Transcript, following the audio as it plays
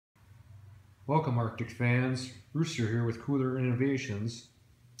Welcome Arctic fans, Rooster here with Cooler Innovations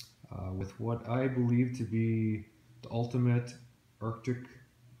with what I believe to be the ultimate Arctic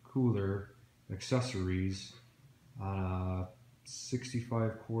cooler accessories on a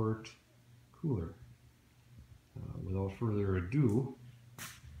 65 quart cooler. Without further ado,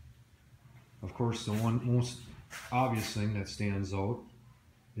 of course the one most obvious thing that stands out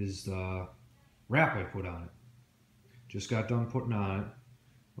is the wrap I put on it. Just got done putting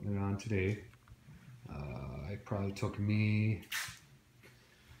it on today. It probably took me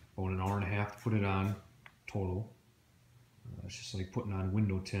about an hour and a half to put it on total. It's just like putting on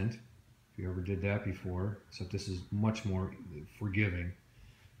window tint, if you ever did that before, except this is much more forgiving.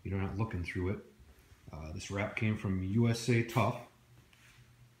 You're not looking through it. This wrap came from USATuff,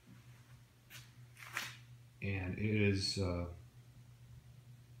 and it is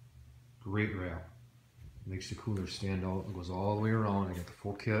great wrap. It makes the cooler stand out. It goes all the way around. I got the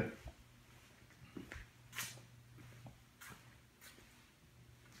full kit.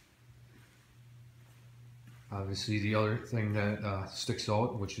 Obviously, the other thing that sticks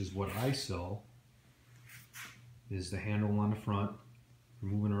out, which is what I sell, is the handle on the front for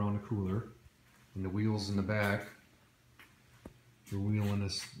moving around the cooler, and the wheels in the back for wheeling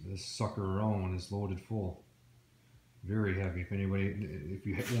this sucker around when it's loaded full. Very heavy. If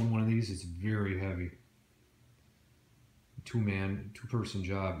you own one of these, it's very heavy. Two-person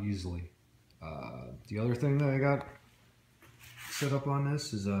job easily. The other thing that I got set up on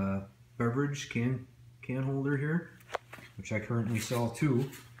this is a beverage can holder here, which I currently sell too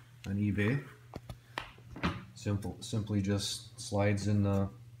on eBay. Simply just slides in the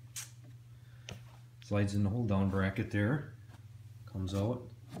hold down bracket there. Comes out.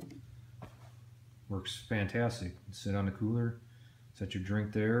 Works fantastic. Sit on the cooler, set your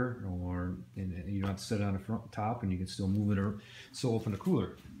drink there, or you don't have to sit on the front top, and you can still move it or still open the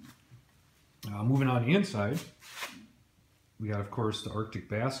cooler. Moving on the inside, we got, of course, the Arctic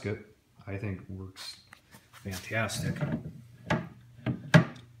basket. I think works fantastic. I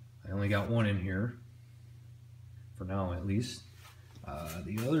only got one in here for now, at least.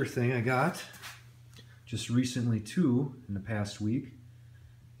 The other thing I got just recently too, in the past week,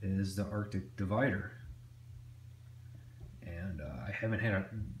 is the Arctic divider. And I haven't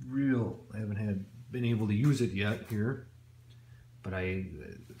been able to use it yet here, but I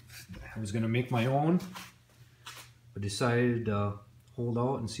was going to make my own, but decided to hold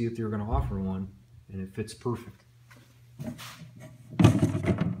out and see if they were going to offer one, and it fits perfect.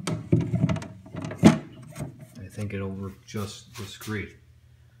 I think it'll work just great.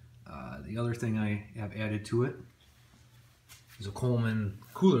 The other thing I have added to it is a COLEMAN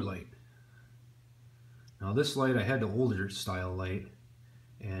cooler light. Now this light, I had the older style light,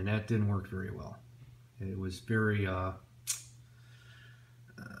 and that didn't work very well. It was very, what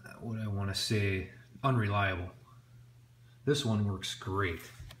I want to say, unreliable. This one works great.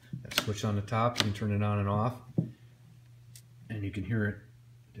 That switch on the top, you can turn it on and off, and you can hear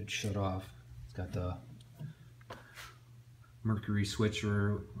it shut off. It's got the mercury switch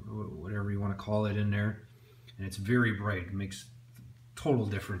or whatever you want to call it in there, and it's very bright. It makes total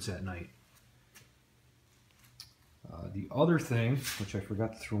difference at night. The other thing, which I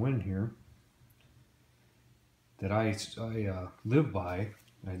forgot to throw in here, that I live by,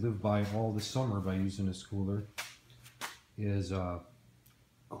 and I live by all this summer by using this cooler, is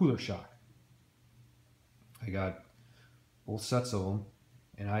cooler shock. I got both sets of them,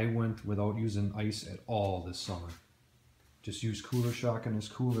 and I went without using ice at all this summer. Just used cooler shock in this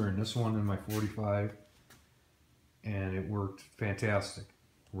cooler and this one in my 45, and it worked fantastic.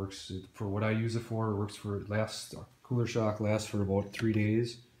 Works for what I use it for. It works for cooler shock lasts for about 3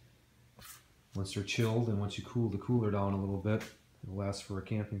 days. Once they're chilled, and once you cool the cooler down a little bit, it'll last for a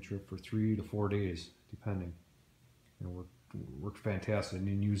camping trip for 3 to 4 days, depending. And it worked fantastic. And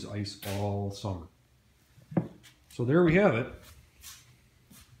you can use ice all summer. So there we have it.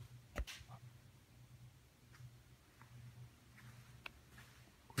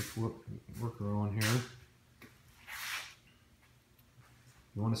 Quick work around here.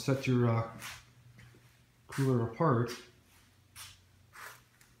 You want to set your cooler apart.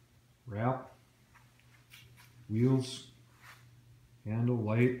 Wrap, wheels, handle,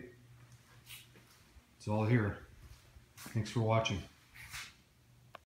 light. It's all here. Thanks for watching.